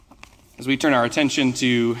As we turn our attention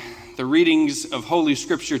to the readings of Holy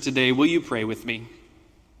Scripture today, will you pray with me?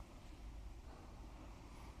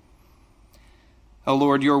 O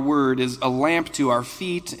Lord, your word is a lamp to our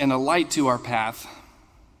feet and a light to our path.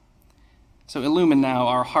 So illumine now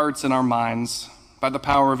our hearts and our minds by the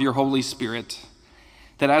power of your Holy Spirit,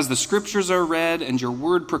 that as the Scriptures are read and your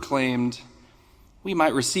word proclaimed, we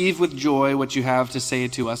might receive with joy what you have to say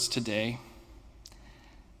to us today.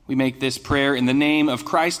 We make this prayer in the name of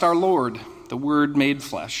Christ our Lord, the Word made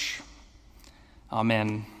flesh.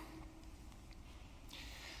 Amen.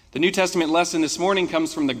 The New Testament lesson this morning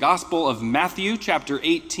comes from the Gospel of Matthew, chapter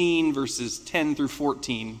 18, verses 10 through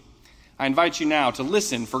 14. I invite you now to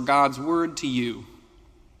listen for God's word to you.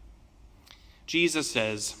 Jesus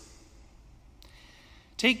says,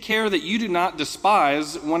 "Take care that you do not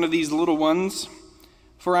despise one of these little ones,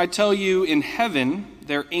 for I tell you, in heaven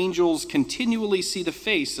their angels continually see the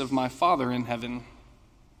face of my Father in heaven.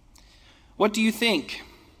 What do you think?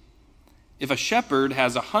 If a shepherd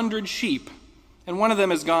has 100 sheep, and one of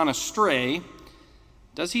them has gone astray,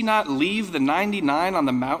 does he not leave the 99 on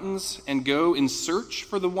the mountains and go in search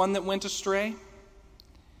for the one that went astray?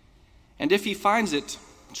 And if he finds it,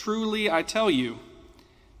 truly I tell you,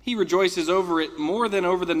 he rejoices over it more than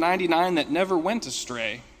over the 99 that never went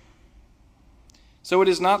astray. So it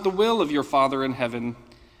is not the will of your Father in heaven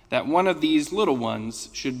that one of these little ones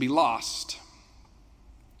should be lost."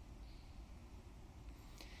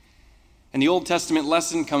 And the Old Testament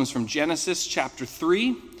lesson comes from Genesis chapter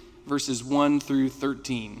 3, verses 1 through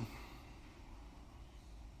 13.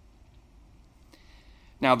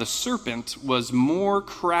 Now the serpent was more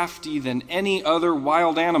crafty than any other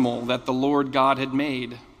wild animal that the Lord God had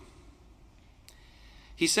made.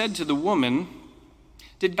 He said to the woman,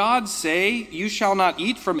 "Did God say, 'You shall not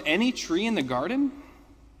eat from any tree in the garden'?"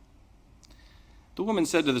 The woman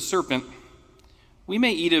said to the serpent, "We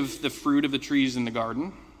may eat of the fruit of the trees in the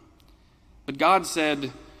garden. But God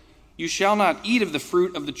said, 'You shall not eat of the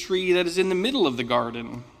fruit of the tree that is in the middle of the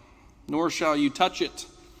garden, nor shall you touch it,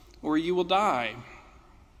 or you will die.'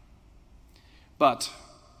 But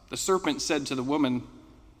the serpent said to the woman,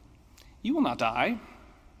 'You will not die.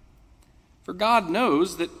 For God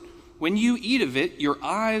knows that when you eat of it, your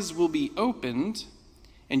eyes will be opened,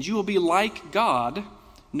 and you will be like God,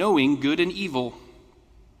 knowing good and evil.'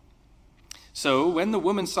 So when the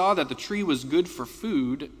woman saw that the tree was good for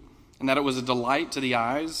food, and that it was a delight to the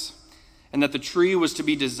eyes, and that the tree was to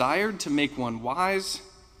be desired to make one wise,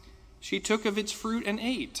 she took of its fruit and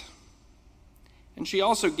ate. And she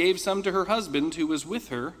also gave some to her husband who was with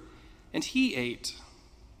her, and he ate.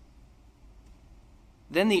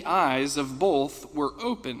 Then the eyes of both were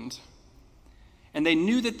opened, and they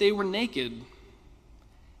knew that they were naked,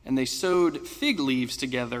 and they sewed fig leaves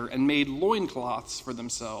together and made loincloths for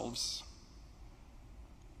themselves.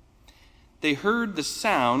 They heard the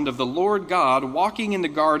sound of the Lord God walking in the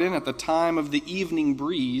garden at the time of the evening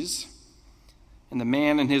breeze, and the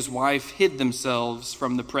man and his wife hid themselves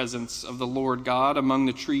from the presence of the Lord God among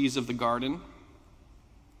the trees of the garden.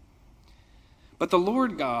 But the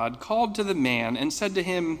Lord God called to the man and said to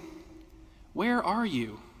him, 'Where are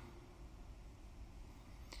you?'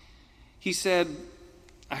 He said,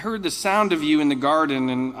 'I heard the sound of you in the garden,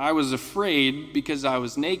 and I was afraid because I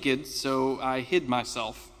was naked, so I hid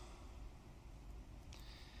myself.'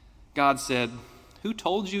 God said, 'Who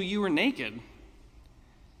told you you were naked?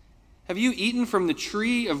 Have you eaten from the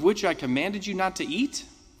tree of which I commanded you not to eat?'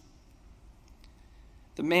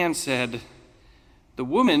 The man said, 'The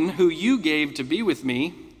woman who you gave to be with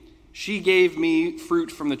me, she gave me fruit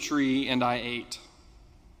from the tree, and I ate.'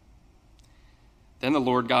 Then the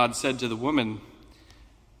Lord God said to the woman,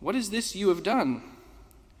 'What is this you have done?'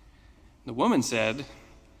 The woman said,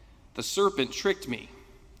 'The serpent tricked me,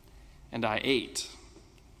 and I ate.'"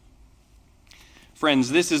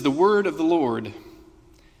 Friends, this is the word of the Lord.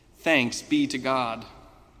 Thanks be to God.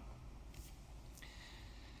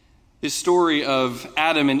 This story of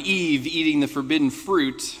Adam and Eve eating the forbidden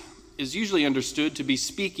fruit is usually understood to be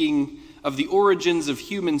speaking of the origins of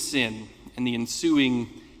human sin and the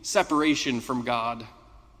ensuing separation from God.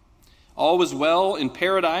 All was well in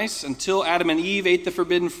paradise until Adam and Eve ate the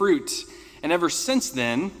forbidden fruit, and ever since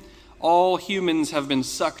then, all humans have been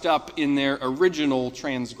sucked up in their original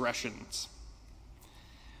transgressions.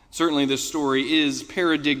 Certainly, this story is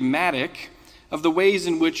paradigmatic of the ways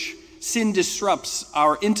in which sin disrupts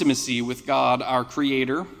our intimacy with God, our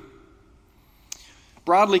Creator.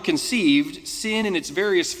 Broadly conceived, sin in its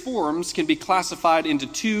various forms can be classified into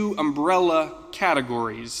two umbrella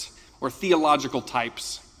categories, or theological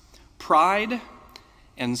types: pride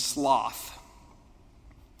and sloth.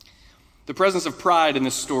 The presence of pride in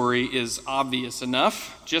this story is obvious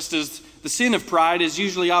enough, just as the sin of pride is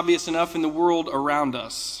usually obvious enough in the world around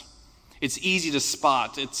us. It's easy to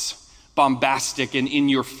spot. It's bombastic and in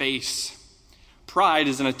your face. Pride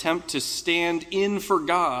is an attempt to stand in for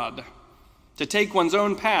God, to take one's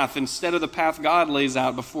own path instead of the path God lays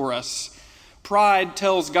out before us. Pride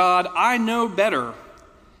tells God, I know better,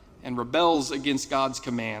 and rebels against God's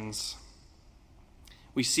commands.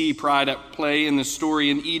 We see pride at play in the story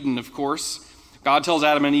in Eden, of course. God tells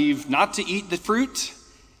Adam and Eve not to eat the fruit,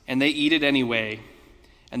 and they eat it anyway.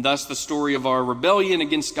 And thus the story of our rebellion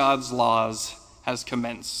against God's laws has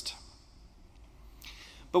commenced.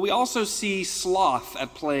 But we also see sloth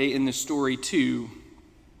at play in this story too,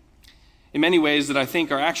 in many ways that I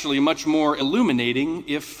think are actually much more illuminating,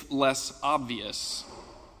 if less obvious.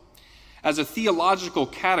 As a theological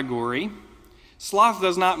category, sloth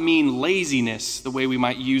does not mean laziness the way we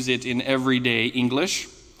might use it in everyday English.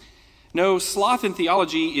 No, sloth in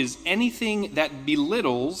theology is anything that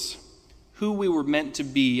belittles who we were meant to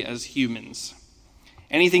be as humans.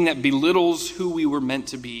 Anything that belittles who we were meant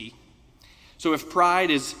to be. So if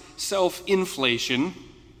pride is self-inflation,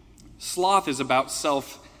 sloth is about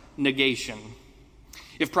self-negation.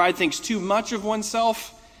 If pride thinks too much of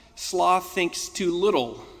oneself, sloth thinks too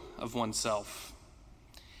little of oneself.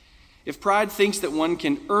 If pride thinks that one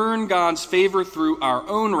can earn God's favor through our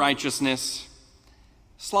own righteousness,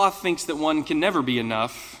 sloth thinks that one can never be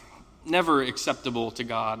enough, never acceptable to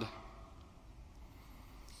God.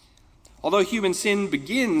 Although human sin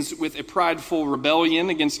begins with a prideful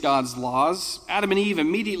rebellion against God's laws, Adam and Eve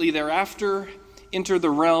immediately thereafter enter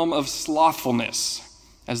the realm of slothfulness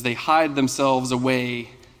as they hide themselves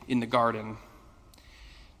away in the garden.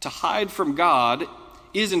 To hide from God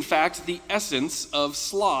is in fact the essence of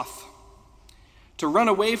sloth. To run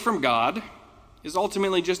away from God is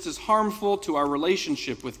ultimately just as harmful to our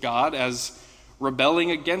relationship with God as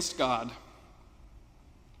rebelling against God.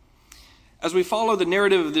 As we follow the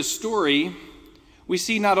narrative of this story, we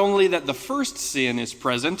see not only that the first sin is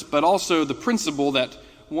present, but also the principle that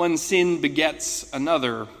one sin begets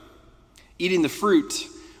another. Eating the fruit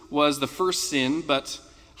was the first sin, but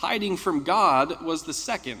hiding from God was the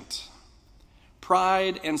second.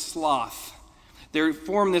 Pride and sloth, they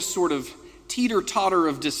form this sort of teeter-totter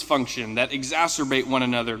of dysfunction that exacerbate one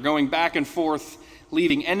another, going back and forth,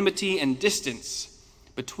 leaving enmity and distance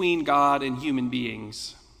between God and human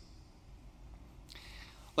beings.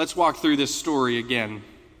 Let's walk through this story again.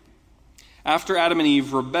 After Adam and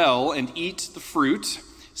Eve rebel and eat the fruit,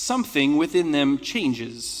 something within them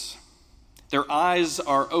changes. Their eyes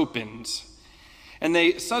are opened, and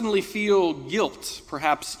they suddenly feel guilt,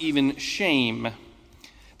 perhaps even shame.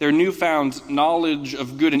 Their newfound knowledge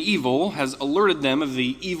of good and evil has alerted them of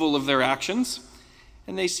the evil of their actions,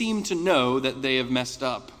 and they seem to know that they have messed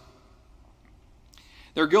up.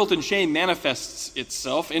 Their guilt and shame manifests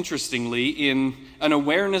itself, interestingly, in an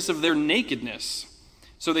awareness of their nakedness.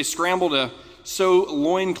 So they scramble to sew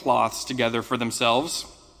loincloths together for themselves,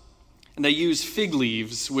 and they use fig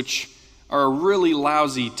leaves, which are a really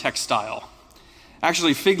lousy textile.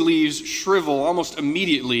 Actually, fig leaves shrivel almost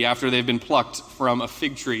immediately after they've been plucked from a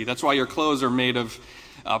fig tree. That's why your clothes are made of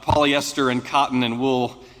polyester and cotton and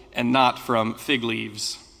wool and not from fig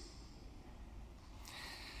leaves.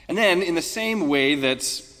 And then, in the same way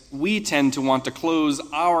that we tend to want to close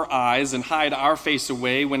our eyes and hide our face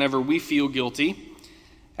away whenever we feel guilty,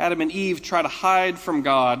 Adam and Eve try to hide from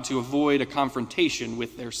God to avoid a confrontation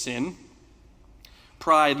with their sin.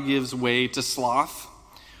 Pride gives way to sloth.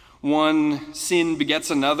 One sin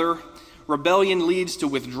begets another. Rebellion leads to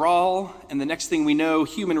withdrawal, and the next thing we know,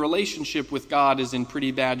 human relationship with God is in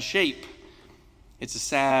pretty bad shape. It's a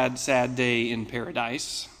sad, sad day in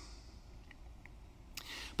paradise.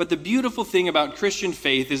 But the beautiful thing about Christian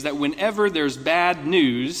faith is that whenever there's bad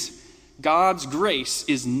news, God's grace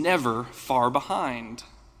is never far behind.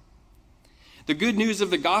 The good news of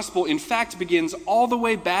the gospel, in fact, begins all the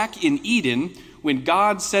way back in Eden when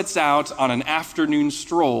God sets out on an afternoon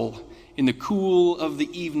stroll in the cool of the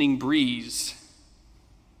evening breeze.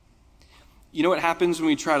 You know what happens when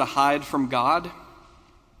we try to hide from God?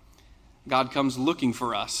 God comes looking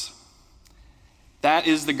for us. That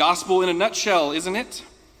is the gospel in a nutshell, isn't it?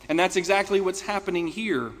 And that's exactly what's happening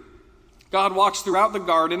here. God walks throughout the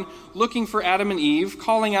garden looking for Adam and Eve,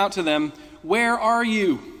 calling out to them, "Where are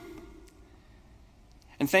you?"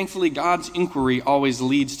 And thankfully, God's inquiry always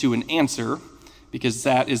leads to an answer, because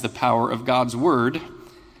that is the power of God's word.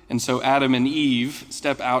 And so Adam and Eve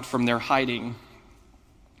step out from their hiding.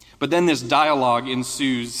 But then this dialogue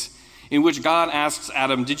ensues in which God asks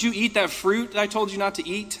Adam, "Did you eat that fruit that I told you not to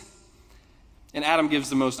eat?" And Adam gives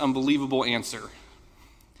the most unbelievable answer.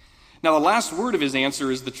 Now, the last word of his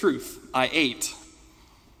answer is the truth. I ate.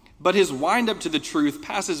 But his wind-up to the truth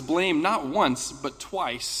passes blame not once, but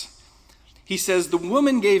twice. He says, the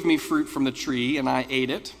woman gave me fruit from the tree, and I ate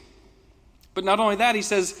it. But not only that, he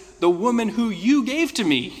says, the woman who you gave to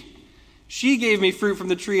me, she gave me fruit from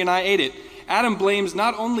the tree, and I ate it. Adam blames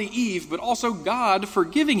not only Eve, but also God for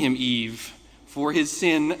giving him Eve for his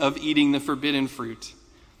sin of eating the forbidden fruit.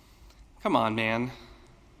 Come on, man.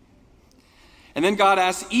 And then God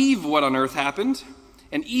asks Eve what on earth happened,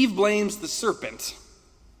 and Eve blames the serpent.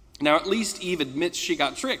 Now, at least Eve admits she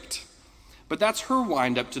got tricked, but that's her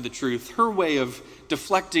wind up to the truth, her way of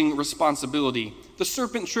deflecting responsibility. The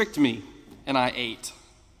serpent tricked me, and I ate.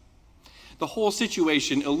 The whole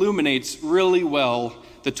situation illuminates really well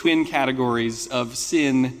the twin categories of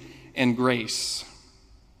sin and grace.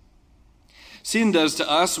 Sin does to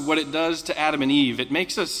us what it does to Adam and Eve. It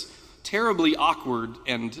makes us terribly awkward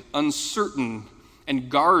and uncertain and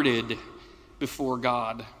guarded before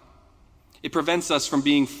God. It prevents us from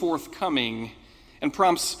being forthcoming and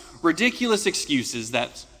prompts ridiculous excuses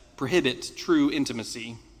that prohibit true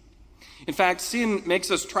intimacy. In fact, sin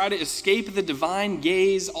makes us try to escape the divine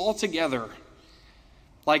gaze altogether.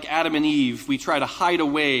 Like Adam and Eve, we try to hide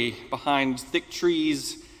away behind thick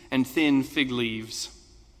trees and thin fig leaves,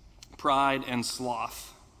 pride and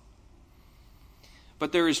sloth.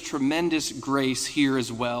 But there is tremendous grace here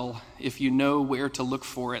as well, if you know where to look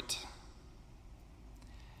for it.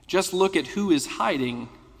 Just look at who is hiding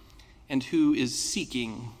and who is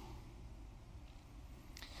seeking.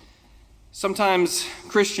 Sometimes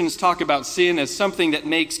Christians talk about sin as something that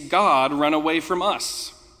makes God run away from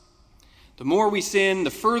us. The more we sin, the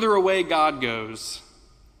further away God goes.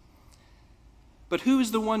 But who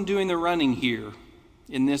is the one doing the running here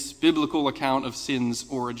in this biblical account of sin's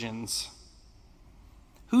origins?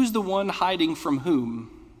 Who's the one hiding from whom?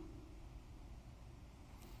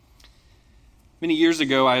 Many years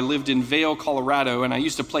ago, I lived in Vail, Colorado, and I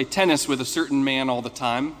used to play tennis with a certain man all the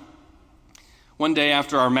time. One day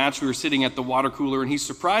after our match, we were sitting at the water cooler, and he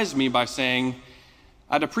surprised me by saying,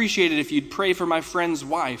 I'd appreciate it if you'd pray for my friend's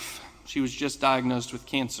wife. She was just diagnosed with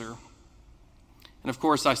cancer. And of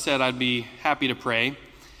course, I said I'd be happy to pray.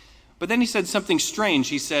 But then he said something strange.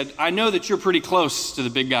 He said, I know that you're pretty close to the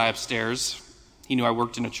big guy upstairs. He knew I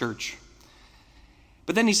worked in a church.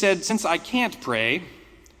 But then he said, since I can't pray,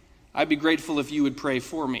 I'd be grateful if you would pray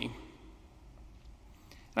for me. And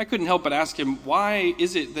I couldn't help but ask him, why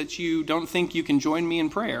is it that you don't think you can join me in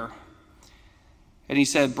prayer? And he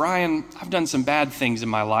said, Brian, I've done some bad things in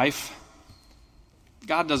my life.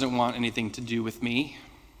 God doesn't want anything to do with me.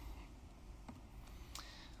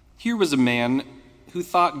 Here was a man who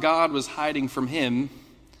thought God was hiding from him,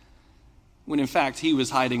 when in fact he was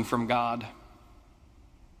hiding from God.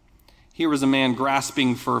 Here was a man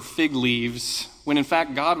grasping for fig leaves, when in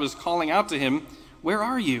fact God was calling out to him, where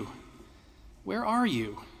are you? Where are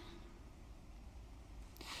you?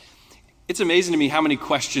 It's amazing to me how many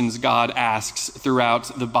questions God asks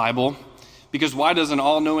throughout the Bible, because why does an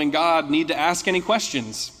all-knowing God need to ask any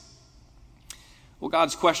questions? Well,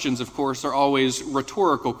 God's questions, of course, are always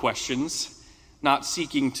rhetorical questions, not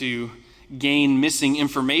seeking to gain missing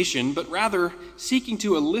information, but rather seeking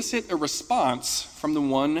to elicit a response from the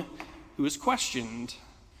one who is questioned.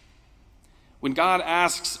 When God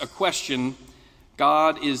asks a question,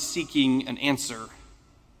 God is seeking an answer,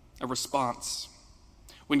 a response.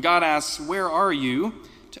 When God asks, where are you?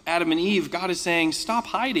 To Adam and Eve, God is saying, stop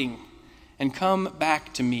hiding and come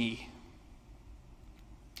back to me.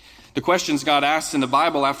 The questions God asks in the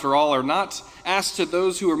Bible, after all, are not asked to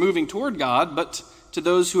those who are moving toward God, but to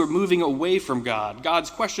those who are moving away from God. God's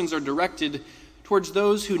questions are directed towards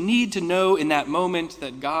those who need to know in that moment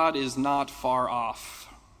that God is not far off.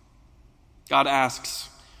 God asks,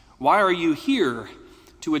 why are you here?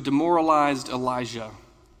 To a demoralized Elijah.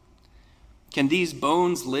 Can these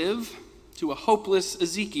bones live? To a hopeless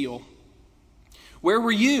Ezekiel. Where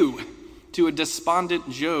were you? To a despondent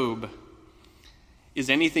Job. Is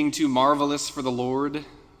anything too marvelous for the Lord?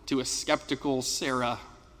 To a skeptical Sarah.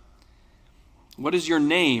 What is your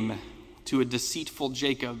name? To a deceitful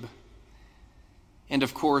Jacob. And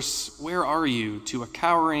of course, where are you? To a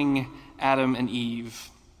cowering Adam and Eve.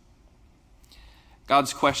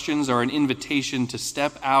 God's questions are an invitation to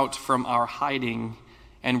step out from our hiding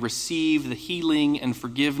and receive the healing and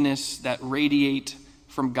forgiveness that radiate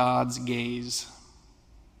from God's gaze.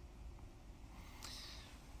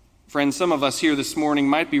 Friends, some of us here this morning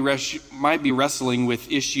might be wrestling with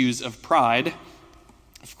issues of pride.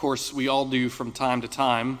 Of course, we all do from time to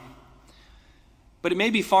time. But it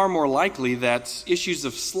may be far more likely that issues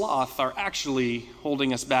of sloth are actually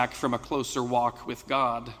holding us back from a closer walk with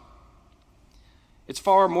God. it's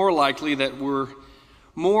far more likely that we're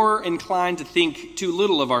more inclined to think too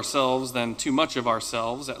little of ourselves than too much of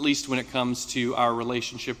ourselves, at least when it comes to our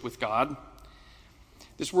relationship with God.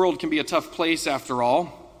 This world can be a tough place after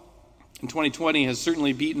all, and 2020 has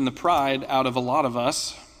certainly beaten the pride out of a lot of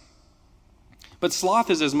us. But sloth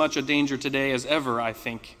is as much a danger today as ever, I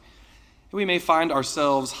think. We may find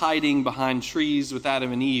ourselves hiding behind trees with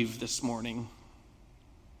Adam and Eve this morning.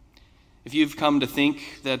 If you've come to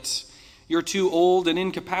think that you're too old and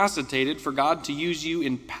incapacitated for God to use you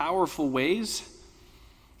in powerful ways,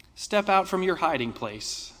 step out from your hiding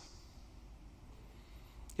place.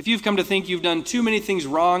 If you've come to think you've done too many things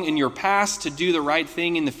wrong in your past to do the right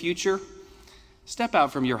thing in the future, step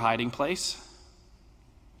out from your hiding place.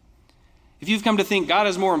 If you've come to think God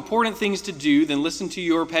has more important things to do than listen to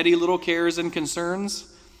your petty little cares and concerns,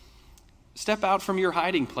 step out from your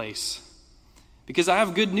hiding place. Because I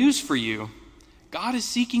have good news for you. God is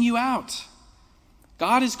seeking you out.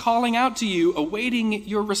 God is calling out to you, awaiting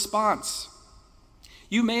your response.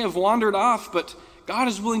 You may have wandered off, but God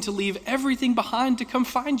is willing to leave everything behind to come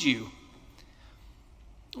find you.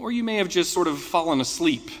 Or you may have just sort of fallen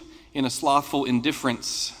asleep in a slothful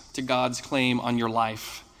indifference to God's claim on your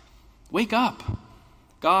life. Wake up.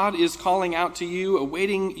 God is calling out to you,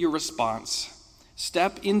 awaiting your response.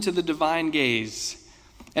 Step into the divine gaze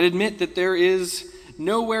and admit that there is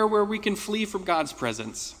nowhere where we can flee from God's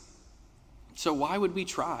presence. So why would we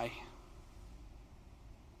try?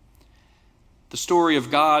 The story of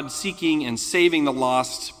God seeking and saving the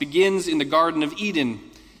lost begins in the Garden of Eden,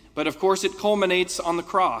 but of course it culminates on the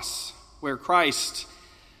cross, where Christ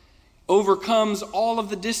overcomes all of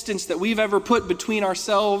the distance that we've ever put between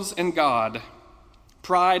ourselves and God.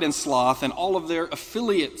 Pride and sloth and all of their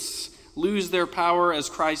affiliates lose their power as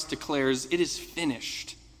Christ declares, "It is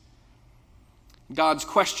finished." God's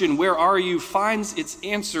question, "Where are you?" finds its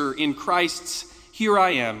answer in Christ's "Here I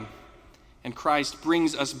am," and Christ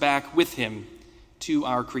brings us back with him to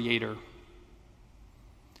our Creator.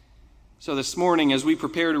 So this morning, as we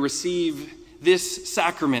prepare to receive this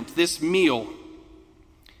sacrament, this meal,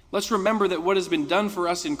 let's remember that what has been done for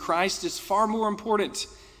us in Christ is far more important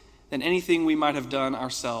than anything we might have done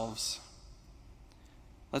ourselves.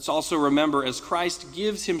 Let's also remember, as Christ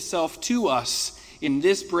gives himself to us in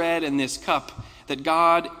this bread and this cup, that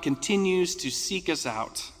God continues to seek us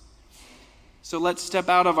out. So let's step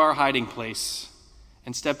out of our hiding place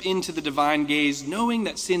and step into the divine gaze, knowing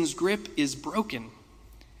that sin's grip is broken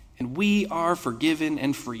and we are forgiven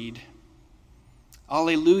and freed.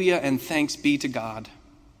 Alleluia, and thanks be to God.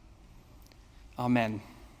 Amen.